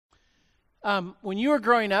When you were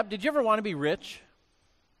growing up, did you ever want to be rich?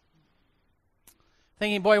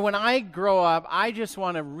 Thinking, boy, when I grow up, I just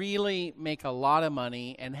want to really make a lot of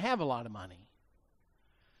money and have a lot of money.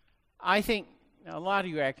 I think, now, a lot of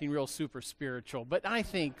you are acting real super spiritual, but I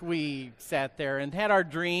think we sat there and had our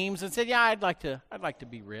dreams and said, yeah, I'd like to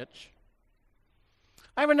be rich.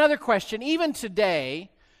 I have another question. Even today,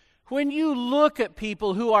 when you look at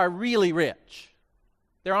people who are really rich,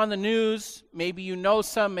 they're on the news, maybe you know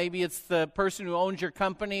some, maybe it's the person who owns your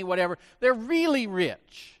company, whatever. They're really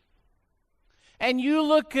rich. And you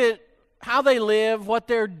look at how they live, what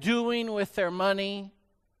they're doing with their money,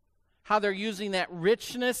 how they're using that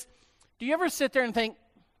richness. Do you ever sit there and think,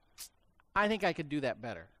 I think I could do that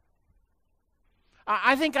better?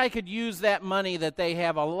 I think I could use that money that they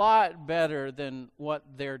have a lot better than what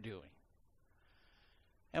they're doing.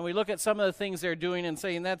 And we look at some of the things they're doing and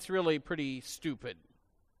saying, that's really pretty stupid.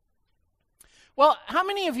 Well, how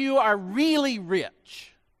many of you are really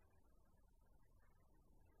rich?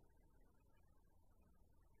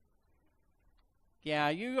 Yeah,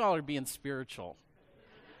 you all are being spiritual.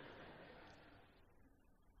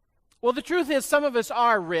 Well, the truth is some of us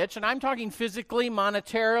are rich, and I'm talking physically,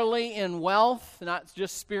 monetarily, in wealth, not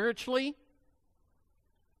just spiritually.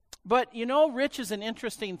 But, you know, rich is an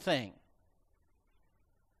interesting thing.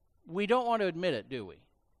 We don't want to admit it, do we?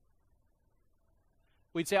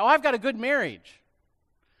 We'd say, oh, I've got a good marriage.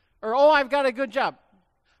 Or, oh, I've got a good job.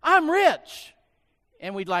 I'm rich.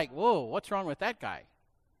 And we'd like, whoa, what's wrong with that guy?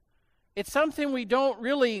 It's something we don't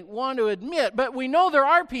really want to admit, but we know there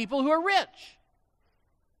are people who are rich.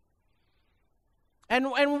 And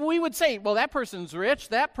we would say, well, that person's rich,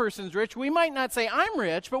 that person's rich. We might not say, I'm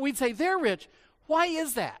rich, but we'd say, they're rich. Why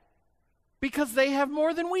is that? Because they have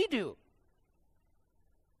more than we do.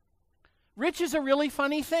 Rich is a really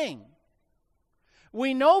funny thing.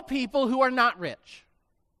 We know people who are not rich.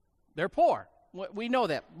 They're poor. We know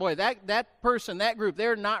that. Boy, that person, that group,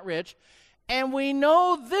 they're not rich. And we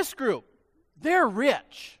know this group, they're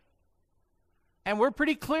rich. And we're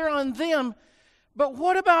pretty clear on them. But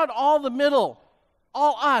what about all the middle?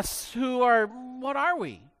 All us who are, what are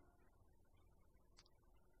we?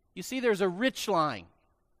 You see, there's a rich line.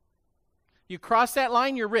 You cross that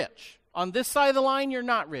line, you're rich. On this side of the line, you're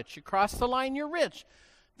not rich. You cross the line, you're rich.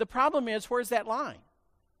 The problem is, where's that line?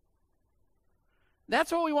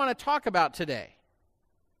 That's what we want to talk about today.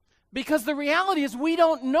 Because the reality is we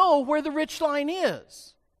don't know where the rich line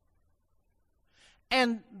is.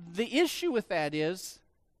 And the issue with that is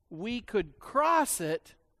we could cross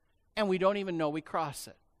it and we don't even know we cross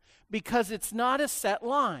it. Because it's not a set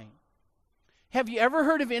line. Have you ever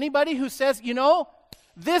heard of anybody who says, you know,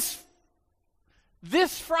 this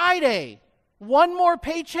Friday, one more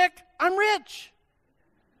paycheck, I'm rich?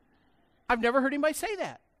 I've never heard anybody say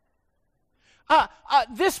that.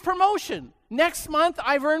 This promotion, next month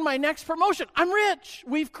I've earned my next promotion. I'm rich.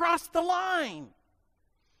 We've crossed the line.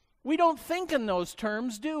 We don't think in those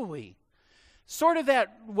terms, do we? Sort of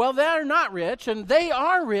that, well, they're not rich and they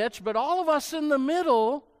are rich, but all of us in the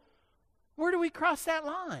middle, where do we cross that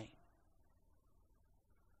line?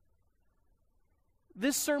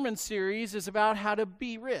 This sermon series is about how to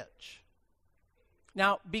be rich.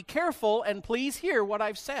 Now, be careful and please hear what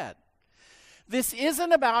I've said. This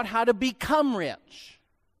isn't about how to become rich.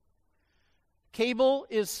 Cable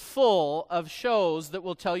is full of shows that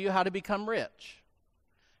will tell you how to become rich.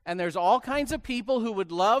 And there's all kinds of people who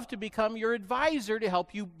would love to become your advisor to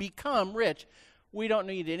help you become rich. We don't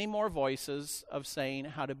need any more voices of saying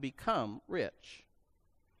how to become rich.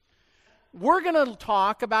 We're going to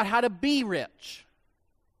talk about how to be rich.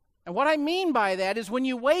 And what I mean by that is when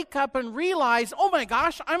you wake up and realize, oh my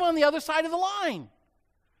gosh, I'm on the other side of the line.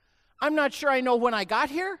 I'm not sure I know when I got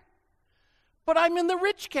here, but I'm in the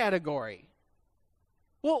rich category.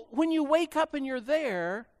 Well, when you wake up and you're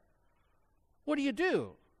there, what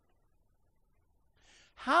do?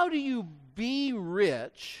 How do you be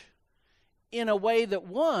rich in a way that,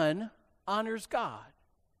 one, honors God?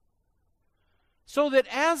 So that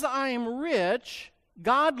as I'm rich,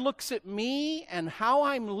 God looks at me and how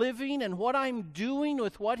I'm living and what I'm doing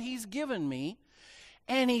with what He's given me,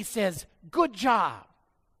 and He says, good job.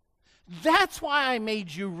 That's why I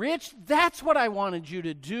made you rich. That's what I wanted you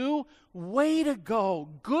to do. Way to go.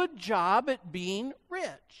 Good job at being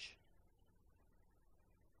rich.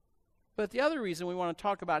 But the other reason we want to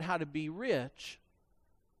talk about how to be rich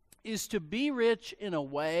is to be rich in a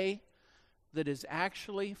way that is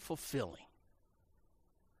actually fulfilling.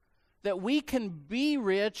 That we can be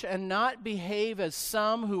rich and not behave as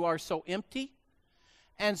some who are so empty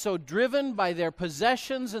and so driven by their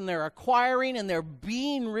possessions and their acquiring and their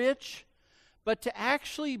being rich, but to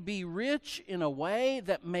actually be rich in a way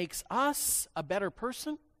that makes us a better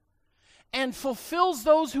person and fulfills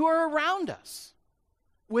those who are around us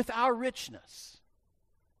with our richness.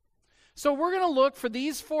 So we're going to look for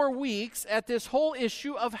these 4 weeks at this whole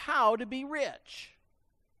issue of how to be rich.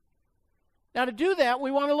 Now, to do that,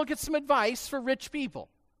 we want to look at some advice for rich people.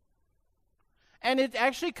 And it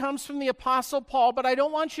actually comes from the Apostle Paul, but I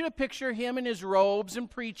don't want you to picture him in his robes and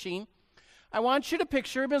preaching. I want you to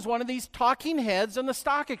picture him as one of these talking heads on the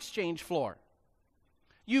stock exchange floor.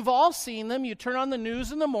 You've all seen them. You turn on the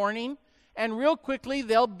news in the morning, and real quickly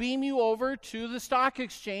they'll beam you over to the stock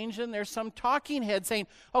exchange, and there's some talking head saying,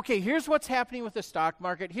 okay, here's what's happening with the stock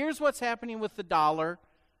market. Here's what's happening with the dollar.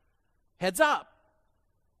 Heads up.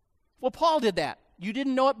 Well, Paul did that. You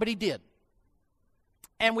didn't know it, but he did.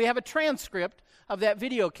 And we have a transcript of that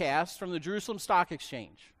video cast from the Jerusalem Stock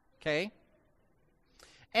Exchange, okay?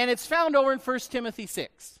 And it's found over in 1 Timothy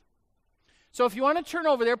 6. So if you want to turn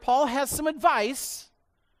over there, Paul has some advice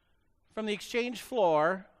from the exchange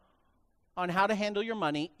floor on how to handle your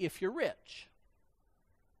money if you're rich.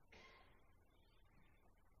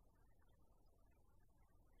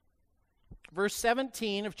 Verse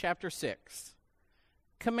 17 of chapter 6.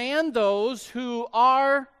 Command those who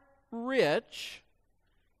are rich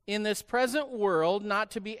in this present world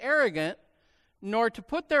not to be arrogant, nor to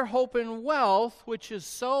put their hope in wealth, which is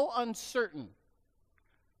so uncertain.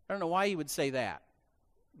 I don't know why you would say that.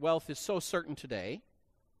 Wealth is so certain today.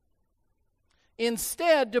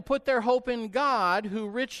 Instead, to put their hope in God, who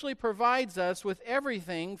richly provides us with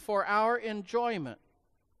everything for our enjoyment.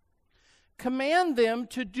 Command them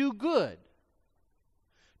to do good,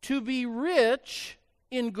 to be rich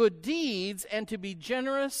in good deeds, and to be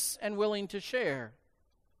generous and willing to share.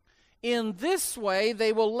 In this way,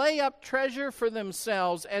 they will lay up treasure for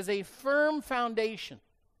themselves as a firm foundation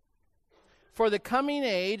for the coming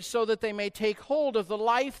age, so that they may take hold of the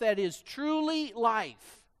life that is truly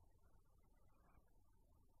life.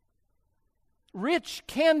 Rich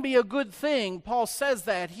can be a good thing. Paul says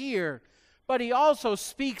that here. But he also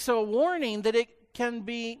speaks a warning that it can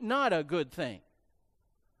be not a good thing.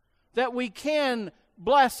 That we can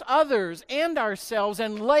bless others and ourselves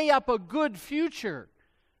and lay up a good future.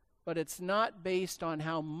 But it's not based on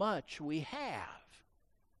how much we have.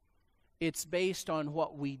 It's based on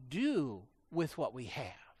what we do with what we have.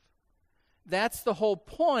 That's the whole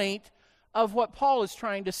point of what Paul is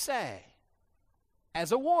trying to say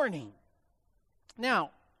as a warning.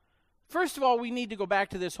 Now, first of all, we need to go back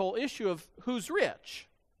to this whole issue of who's rich.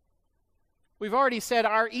 We've already said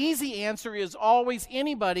our easy answer is always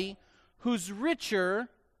anybody who's richer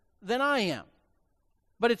than I am.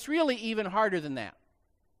 But it's really even harder than that.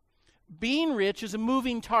 Being rich is a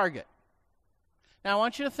moving target. Now, I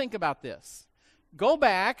want you to think about this. Go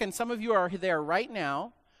back, and some of you are there right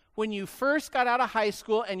now, when you first got out of high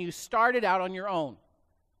school and you started out on your own.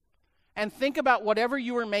 And think about whatever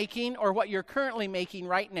you were making or what you're currently making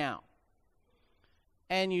right now.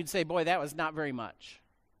 And you'd say, boy, that was not very much.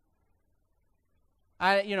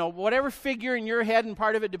 Whatever figure in your head, and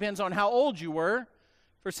part of it depends on how old you were.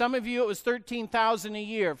 For some of you, it was $13,000 a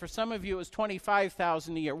year. For some of you, it was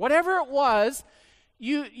 $25,000 a year. Whatever it was,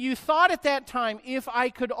 you thought at that time, if I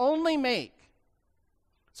could only make.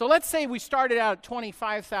 So let's say we started out at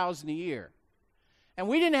 $25,000 a year. And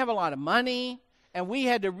we didn't have a lot of money. And we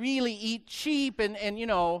had to really eat cheap. And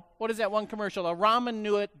what is that one commercial? A ramen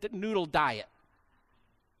noodle diet.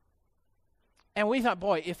 And we thought,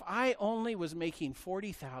 boy, if I only was making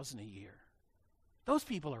 $40,000 a year. Those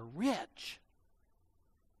people are rich.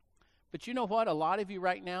 But you know what? A lot of you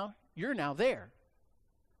right now, you're now there.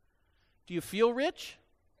 Do you feel rich?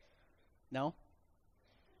 No.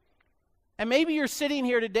 And maybe you're sitting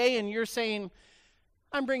here today and you're saying,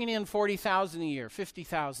 I'm bringing in $40,000 a year,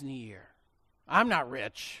 $50,000 a year. I'm not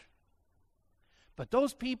rich. But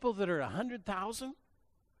those people that are $100,000,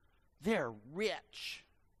 they're rich.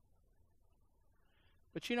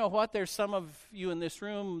 But you know what? There's some of you in this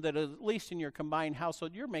room that at least in your combined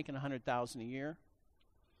household, you're making $100,000 a year.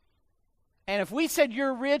 And if we said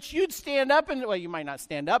you're rich, you'd stand up and, well, you might not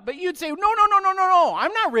stand up, but you'd say, no,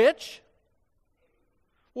 I'm not rich.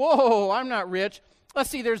 Whoa, I'm not rich. Let's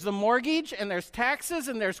see, there's the mortgage, and there's taxes,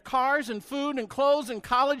 and there's cars, and food, and clothes, and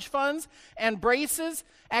college funds, and braces.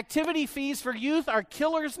 Activity fees for youth are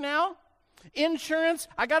killers now. Insurance,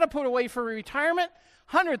 I got to put away for retirement.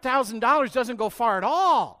 $100,000 doesn't go far at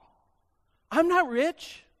all. I'm not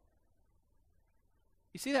rich.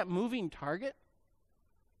 You see that moving target?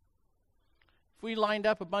 If we lined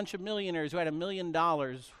up a bunch of millionaires who had $1 million,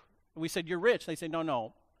 we said, you're rich. They say,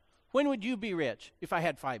 no. When would you be rich? If I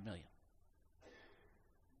had $5 million.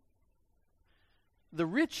 The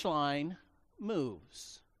rich line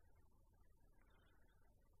moves.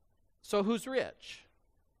 So who's rich?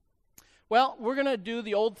 Well, we're going to do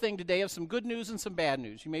the old thing today of some good news and some bad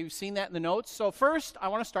news. You may have seen that in the notes. So first, I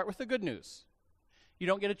want to start with the good news. You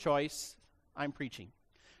don't get a choice. I'm preaching.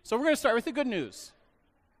 So we're going to start with the good news.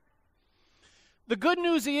 The good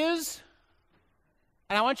news is,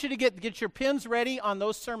 and I want you to get your pens ready on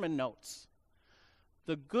those sermon notes.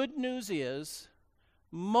 The good news is,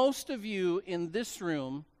 most of you in this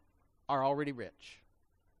room are already rich.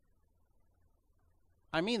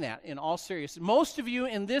 I mean that in all seriousness. Most of you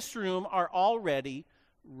in this room are already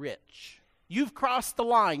rich. You've crossed the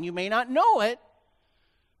line. You may not know it,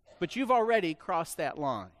 but you've already crossed that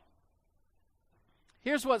line.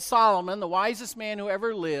 Here's what Solomon, the wisest man who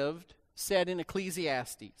ever lived, said in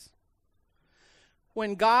Ecclesiastes.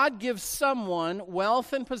 When God gives someone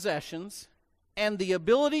wealth and possessions and the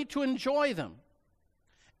ability to enjoy them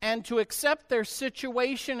and to accept their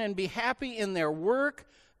situation and be happy in their work,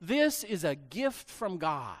 this is a gift from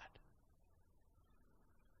God.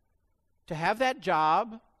 To have that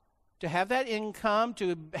job, to have that income,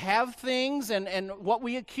 to have things and what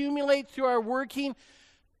we accumulate through our working,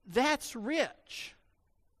 that's rich.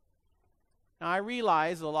 Now, I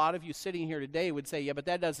realize a lot of you sitting here today would say, yeah, but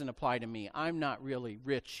that doesn't apply to me. I'm not really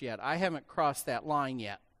rich yet. I haven't crossed that line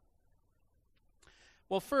yet.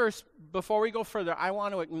 Well, first, before we go further, I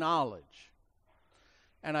want to acknowledge,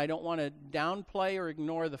 and I don't want to downplay or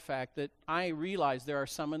ignore the fact that I realize there are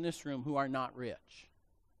some in this room who are not rich.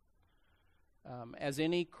 As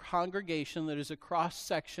any congregation that is a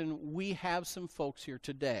cross-section, we have some folks here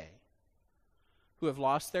today who have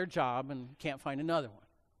lost their job and can't find another one.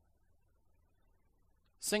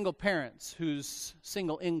 Single parents whose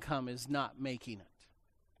single income is not making it.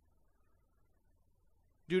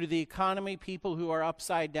 Due to the economy, people who are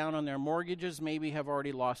upside down on their mortgages maybe have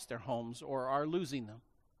already lost their homes or are losing them.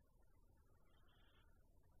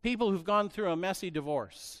 People who've gone through a messy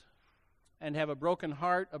divorce and have a broken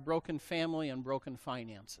heart, a broken family, and broken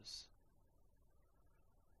finances.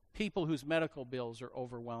 People whose medical bills are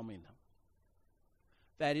overwhelming them.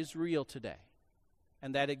 That is real today.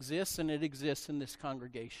 And that exists, and it exists in this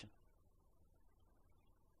congregation.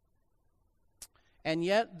 And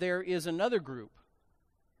yet there is another group,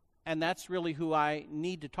 and that's really who I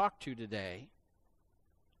need to talk to today.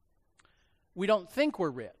 We don't think we're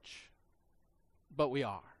rich, but we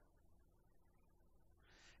are.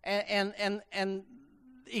 And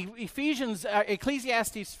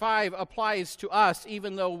Ecclesiastes 5 applies to us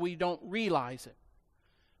even though we don't realize it,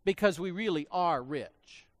 because we really are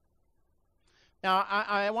rich. Now,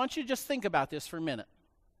 I want you to just think about this for a minute.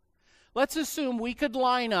 Let's assume we could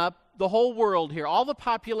line up the whole world here, all the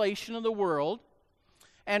population of the world,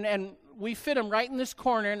 and we fit them right in this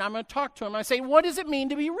corner, and I'm going to talk to them. I say, what does it mean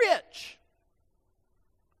to be rich?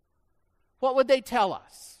 What would they tell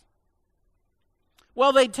us?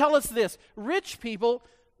 Well, they'd tell us this. Rich people,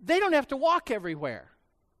 they don't have to walk everywhere.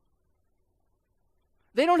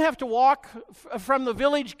 They don't have to walk from the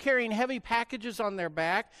village carrying heavy packages on their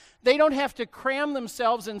back. They don't have to cram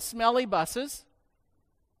themselves in smelly buses.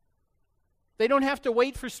 They don't have to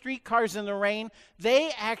wait for streetcars in the rain.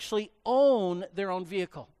 They actually own their own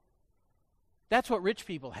vehicle. That's what rich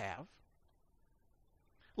people have.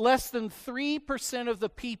 Less than 3% of the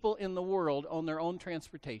people in the world own their own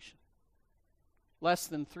transportation. Less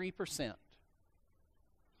than 3%.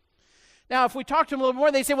 Now, if we talk to them a little more,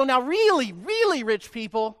 they say, well, now really, really rich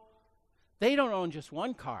people, they don't own just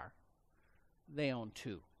one car. They own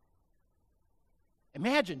two.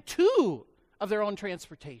 Imagine, two of their own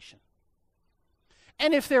transportation.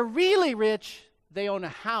 And if they're really rich, they own a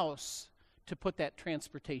house to put that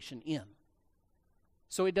transportation in.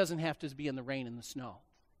 So it doesn't have to be in the rain and the snow.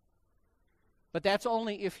 But that's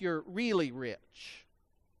only if you're really rich.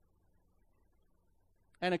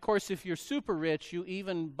 And, of course, if you're super rich, you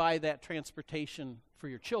even buy that transportation for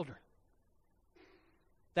your children.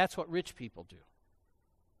 That's what rich people do.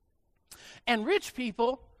 And rich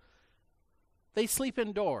people, they sleep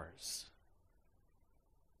indoors.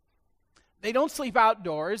 They don't sleep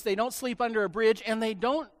outdoors. They don't sleep under a bridge. And they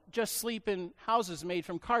don't just sleep in houses made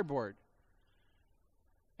from cardboard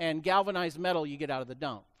and galvanized metal you get out of the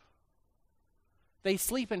dump. They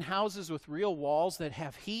sleep in houses with real walls that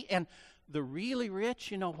have heat. And the really rich,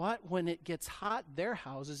 you know what? When it gets hot, their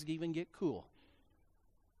houses even get cool.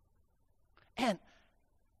 And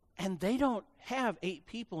they don't have 8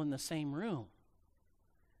 people in the same room.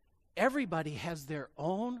 Everybody has their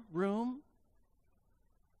own room,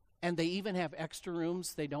 and they even have extra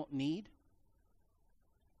rooms they don't need.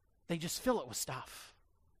 They just fill it with stuff.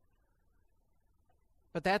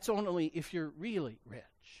 But that's only if you're really rich.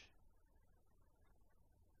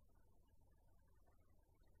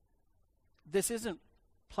 this isn't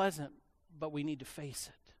pleasant, but we need to face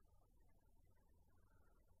it.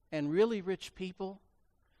 And really rich people,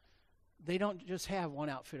 they don't just have one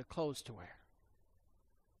outfit of clothes to wear.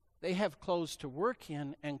 They have clothes to work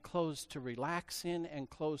in and clothes to relax in and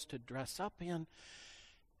clothes to dress up in.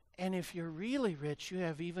 And if you're really rich, you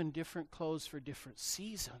have even different clothes for different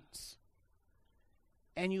seasons.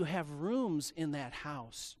 And you have rooms in that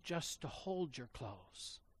house just to hold your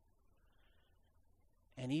clothes.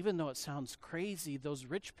 And even though it sounds crazy, those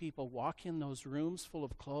rich people walk in those rooms full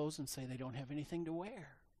of clothes and say they don't have anything to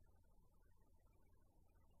wear.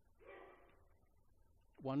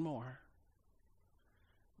 One more.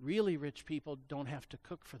 Really rich people don't have to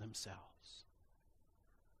cook for themselves.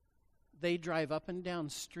 They drive up and down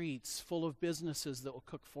streets full of businesses that will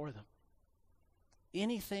cook for them.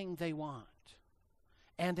 Anything they want.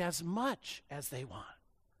 And as much as they want.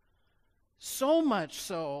 So much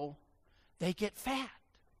so, they get fat.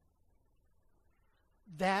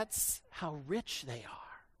 That's how rich they are.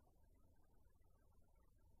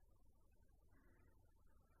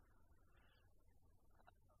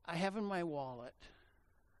 I have in my wallet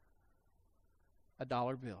a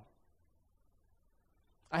dollar bill.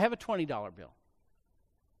 I have a $20 bill.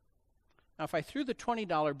 Now, if I threw the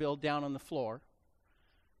 $20 bill down on the floor,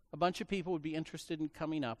 a bunch of people would be interested in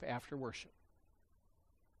coming up after worship.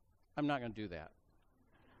 I'm not going to do that.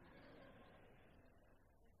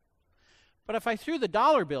 But if I threw the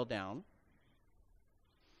dollar bill down,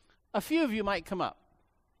 a few of you might come up.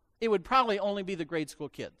 It would probably only be the grade school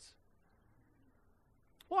kids.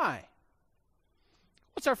 Why?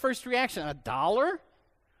 What's our first reaction? $1?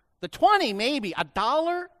 The 20 maybe.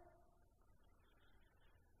 $1?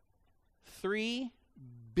 3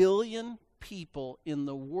 billion people in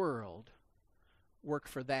the world work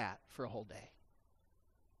for that for a whole day.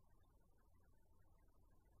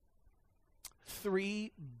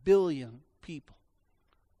 3 billion people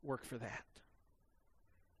work for that.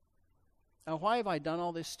 Now, why have I done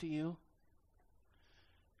all this to you?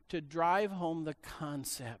 To drive home the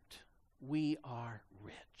concept, we are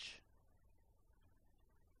rich.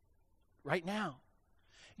 Right now.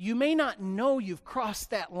 You may not know you've crossed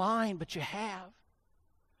that line, but you have.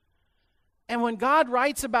 And when God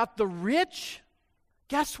writes about the rich,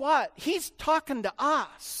 guess what? He's talking to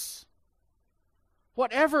us.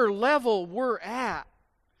 Whatever level we're at.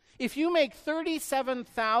 If you make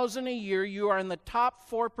 $37,000 a year, you are in the top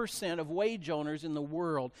 4% of wage owners in the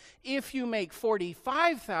world. If you make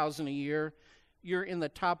 $45,000 a year, you're in the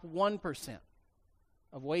top 1%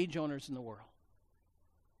 of wage owners in the world.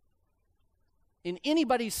 In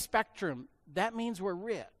anybody's spectrum, that means we're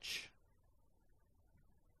rich.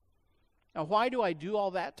 Now, why do I do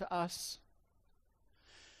all that to us?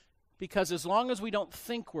 Because as long as we don't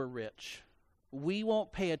think we're rich, we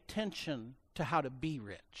won't pay attention to how to be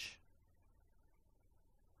rich.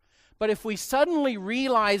 But if we suddenly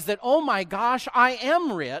realize that, oh my gosh, I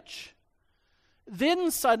am rich,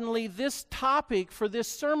 then suddenly this topic for this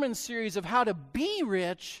sermon series of how to be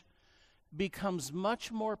rich becomes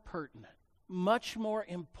much more pertinent, much more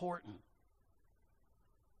important.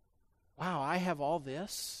 Wow, I have all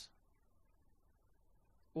this?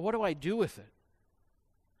 Well, what do I do with it?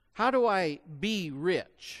 How do I be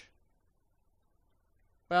rich?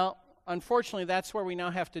 Well, unfortunately, that's where we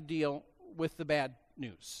now have to deal with the bad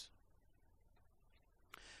news.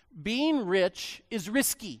 Being rich is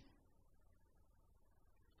risky.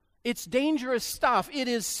 It's dangerous stuff. It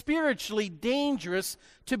is spiritually dangerous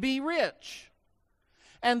to be rich.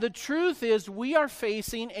 And the truth is, we are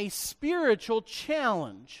facing a spiritual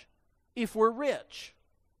challenge if we're rich.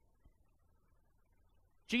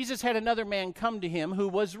 Jesus had another man come to him who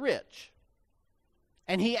was rich.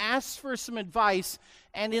 And he asked for some advice.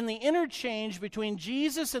 And in the interchange between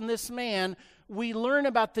Jesus and this man, we learn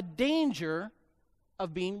about the danger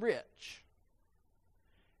of being rich.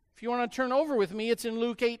 If you want to turn over with me, it's in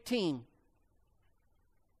Luke 18.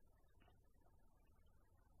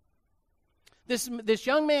 This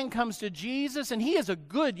young man comes to Jesus, and he is a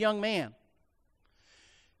good young man.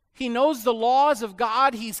 He knows the laws of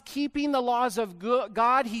God. He's keeping the laws of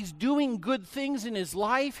God. He's doing good things in his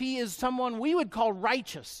life. He is someone we would call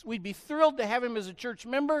righteous. We'd be thrilled to have him as a church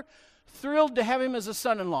member, thrilled to have him as a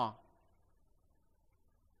son-in-law.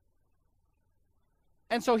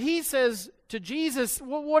 And so he says to Jesus,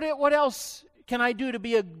 well, what else can I do to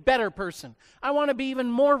be a better person? I want to be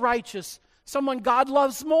even more righteous, someone God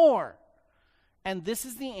loves more. And this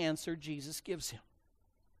is the answer Jesus gives him.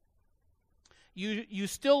 You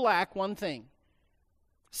still lack one thing.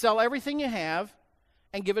 Sell everything you have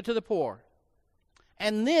and give it to the poor.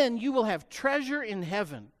 And then you will have treasure in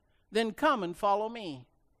heaven. Then come and follow me.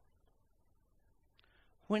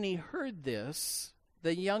 When he heard this,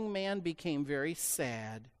 the young man became very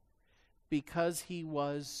sad because he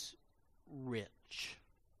was rich.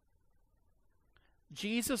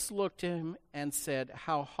 Jesus looked at him and said,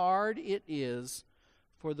 "How hard it is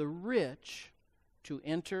for the rich to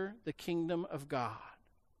enter the kingdom of God."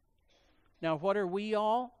 Now, what are we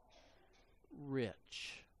all?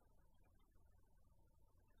 Rich.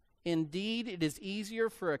 Indeed, it is easier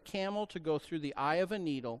for a camel to go through the eye of a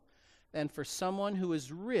needle than for someone who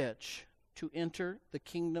is rich to enter the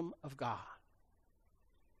kingdom of God.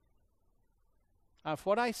 Now, if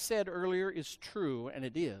what I said earlier is true, and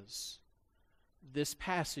it is, this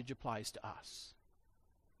passage applies to us.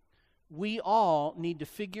 We all need to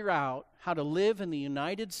figure out how to live in the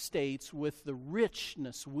United States with the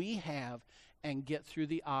richness we have and get through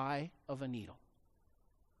the eye of a needle.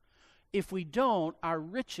 If we don't, our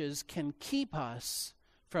riches can keep us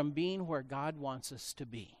from being where God wants us to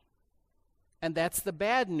be. And that's the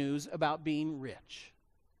bad news about being rich.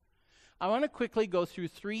 I want to quickly go through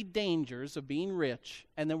 3 dangers of being rich,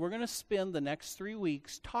 and then we're going to spend the next 3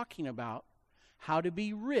 weeks talking about how to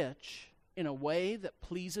be rich in a way that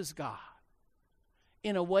pleases God,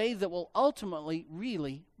 in a way that will ultimately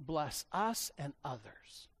really bless us and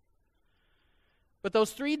others. But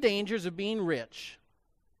those 3 dangers of being rich.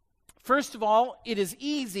 First of all, it is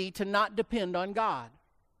easy to not depend on God.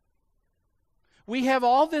 We have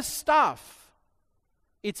all this stuff.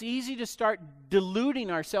 It's easy to start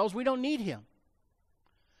deluding ourselves. We don't need Him.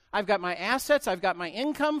 I've got my assets, I've got my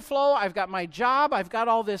income flow, I've got my job, I've got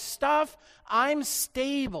all this stuff. I'm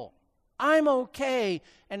stable. I'm okay.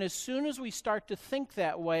 And as soon as we start to think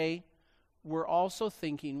that way, we're also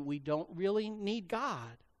thinking we don't really need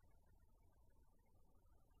God.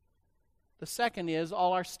 The second is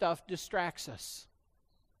all our stuff distracts us.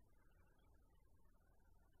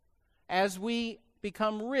 As we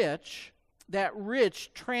become rich, that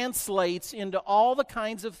rich translates into all the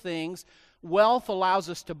kinds of things wealth allows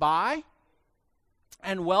us to buy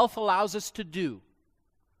and wealth allows us to do.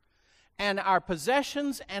 And our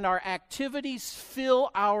possessions and our activities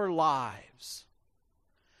fill our lives.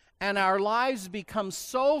 And our lives become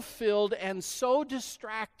so filled and so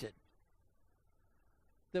distracted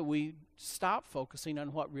that we stop focusing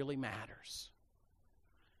on what really matters.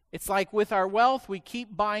 It's like with our wealth, we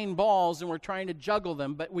keep buying balls and we're trying to juggle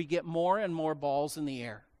them, but we get more and more balls in the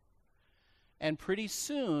air. And pretty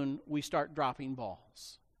soon, we start dropping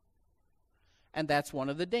balls. And that's one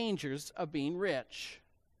of the dangers of being rich.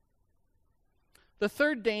 The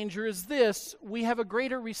third danger is this: we have a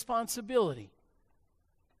greater responsibility.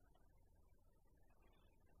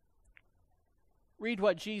 Read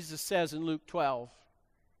what Jesus says in Luke 12.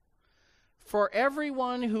 "For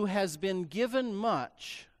everyone who has been given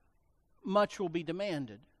much, much will be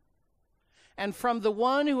demanded. And from the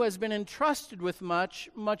one who has been entrusted with much,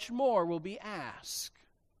 much more will be asked."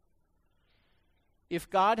 If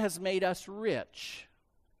God has made us rich,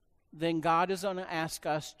 then God is going to ask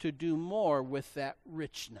us to do more with that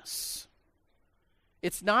richness.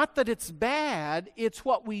 It's not that it's bad, it's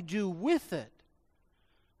what we do with it.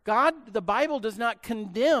 The Bible does not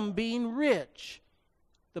condemn being rich.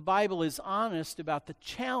 The Bible is honest about the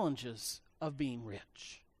challenges of being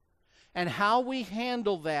rich and how we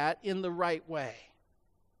handle that in the right way.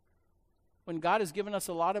 When God has given us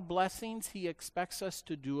a lot of blessings, He expects us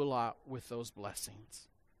to do a lot with those blessings.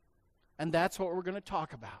 And that's what we're going to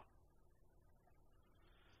talk about.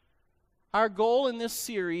 Our goal in this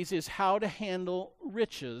series is how to handle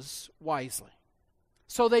riches wisely,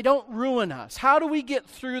 so they don't ruin us. How do we get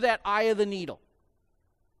through that eye of the needle?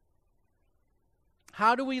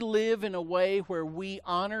 How do we live in a way where we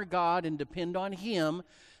honor God and depend on Him,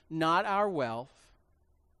 not our wealth?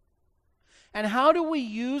 And how do we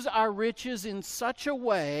use our riches in such a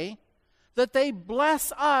way that they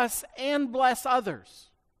bless us and bless others?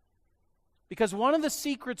 Because one of the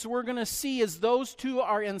secrets we're going to see is those two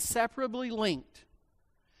are inseparably linked.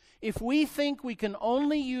 If we think we can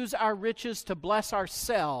only use our riches to bless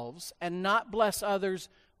ourselves and not bless others,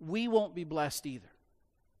 we won't be blessed either.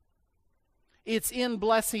 It's in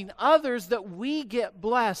blessing others that we get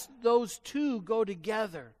blessed. Those two go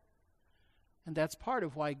together. And that's part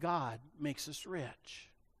of why God makes us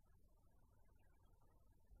rich.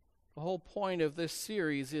 The whole point of this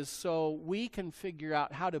series is so we can figure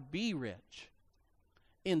out how to be rich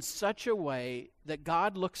in such a way that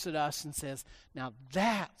God looks at us and says, "Now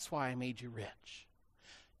that's why I made you rich.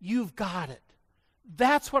 You've got it.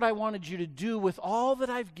 That's what I wanted you to do with all that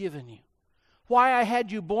I've given you. Why I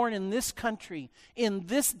had you born in this country, in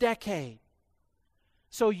this decade,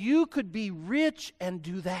 so you could be rich and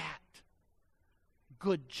do that.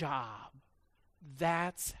 Good job.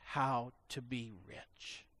 That's how to be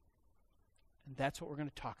rich. And that's what we're going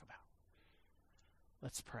to talk about.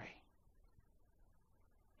 Let's pray.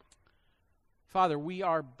 Father, we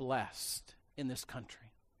are blessed in this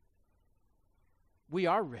country. We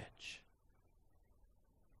are rich.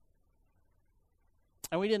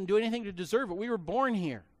 And we didn't do anything to deserve it. We were born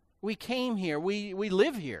here. We came here. We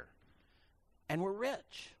live here. And we're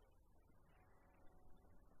rich.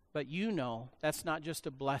 But you know that's not just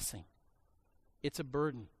a blessing. It's a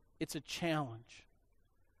burden. It's a challenge.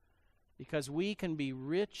 Because we can be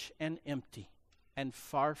rich and empty and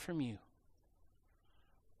far from you.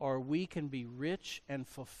 Or we can be rich and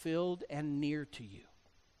fulfilled and near to you.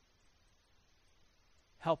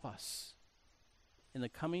 Help us in the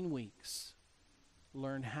coming weeks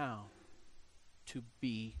learn how to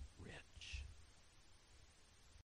be